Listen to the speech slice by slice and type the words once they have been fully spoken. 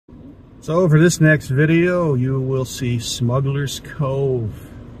So for this next video, you will see Smugglers Cove.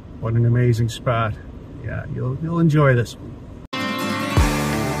 What an amazing spot. Yeah, you'll enjoy this one.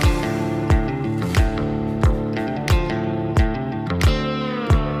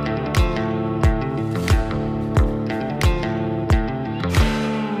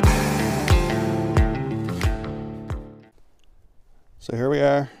 So here we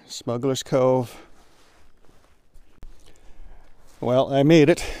are, Smugglers Cove. Well, I made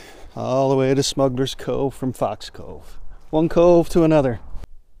it all the way to Smugglers Cove from Fox Cove. One cove to another.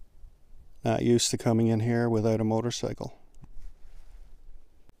 Not used to coming in here without a motorcycle.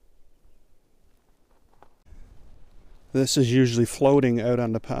 This is usually floating out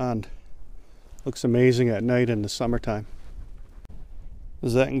on the pond. Looks amazing at night in the summertime.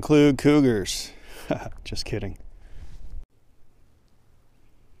 Does that include cougars? Just kidding.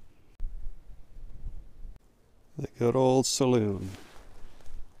 The good old saloon.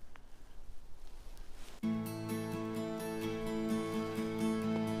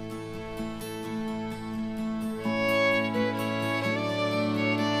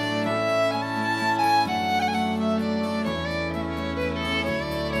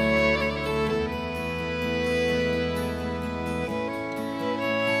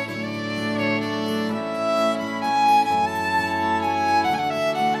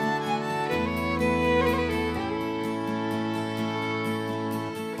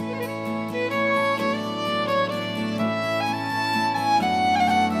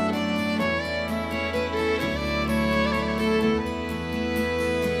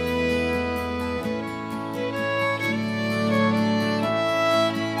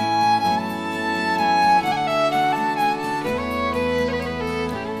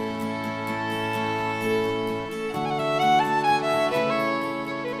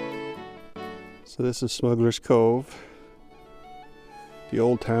 So this is Smugglers Cove, the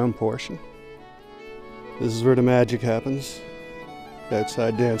old town portion. This is where the magic happens, the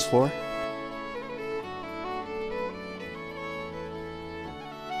outside dance floor.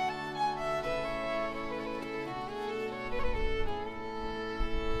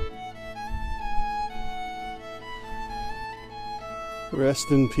 Rest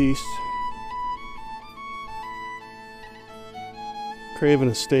in peace. Craving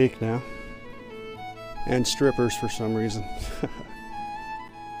a steak now. And strippers for some reason.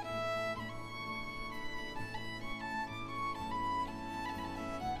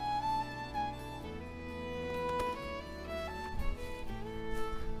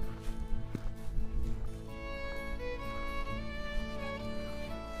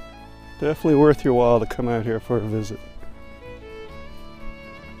 Definitely worth your while to come out here for a visit.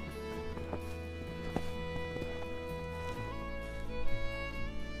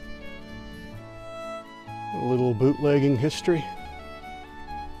 A little bootlegging history.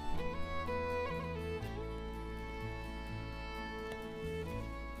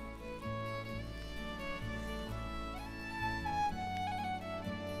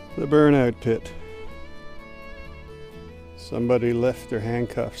 The burnout pit. Somebody left their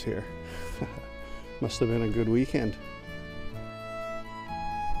handcuffs here. Must have been a good weekend.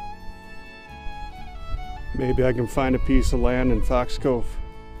 Maybe I can find a piece of land in Fox Cove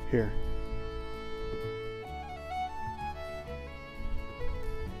here.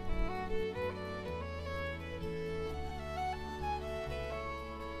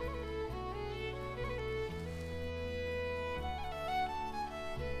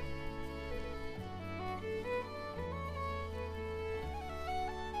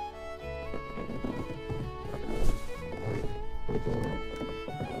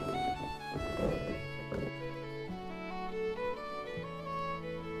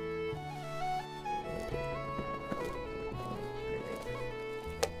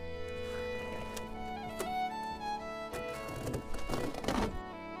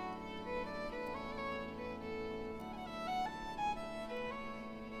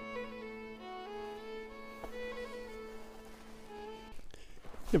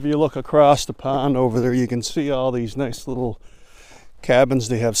 If you look across the pond over there, you can see all these nice little cabins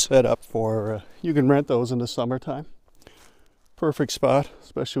they have set up for, you can rent those in the summertime. Perfect spot,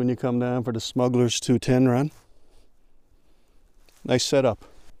 especially when you come down for the Smugglers 210 run. Nice setup.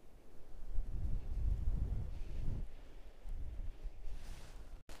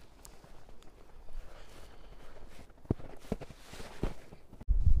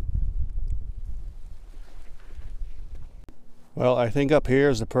 Well, I think up here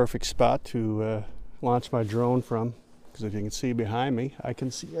is the perfect spot to launch my drone from, because if you can see behind me, I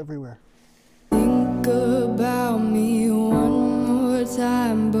can see everywhere. Think about me one more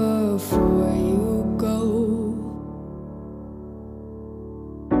time before you go.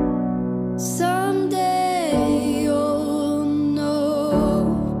 Someday you'll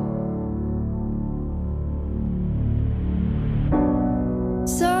know.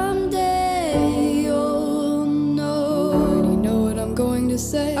 Someday you'll know. You know what I'm going to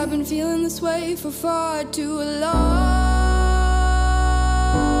say? I've been feeling this way for far too long.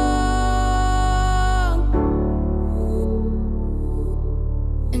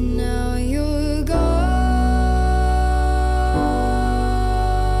 And now you're gone.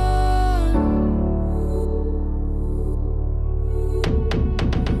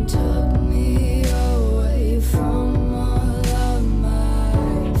 Took me away from all of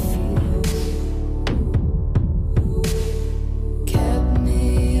my fears. Kept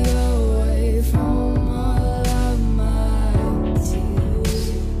me away from all of my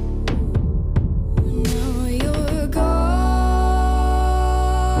tears. Now you're gone.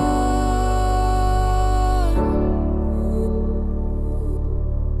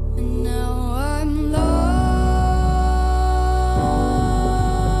 And now I'm lost.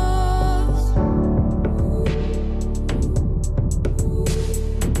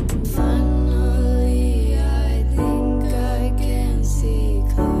 Finally, I think I can see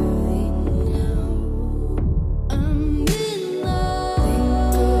clearly now. I'm in love.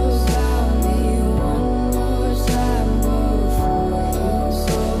 Think about me one more time before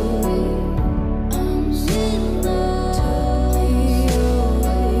you go. I'm in love. Took me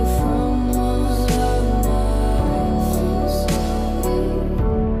away from all of my fears.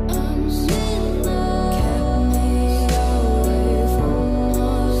 I'm in love. Kept me away from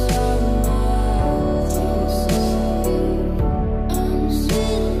all of my tears. I'm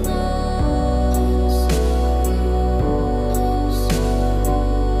in love.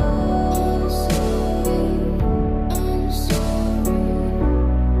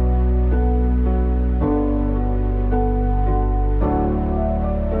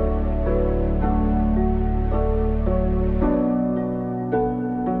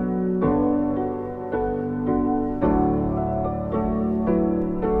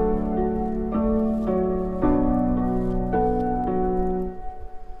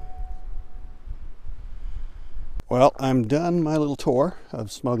 I'm Well, I'm done my little tour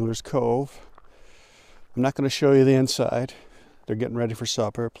of Smugglers Cove. I'm not going to show you the inside. They're getting ready for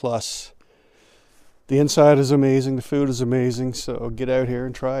supper. Plus, the inside is amazing. The food is amazing. So get out here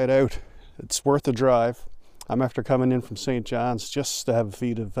and try it out. It's worth the drive. I'm after coming in from St. John's just to have a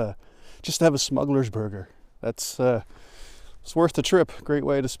feed of, just to have a smuggler's burger. That's it's worth the trip. Great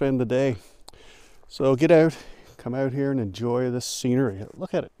way to spend the day. So get out, come out here and enjoy this scenery.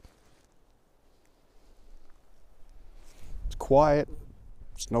 Look at it. It's quiet.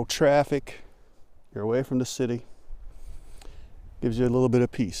 There's no traffic. You're away from the city. Gives you a little bit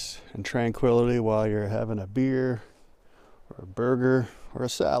of peace and tranquility while you're having a beer or a burger or a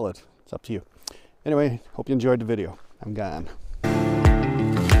salad. It's up to you. Anyway, hope you enjoyed the video. I'm gone.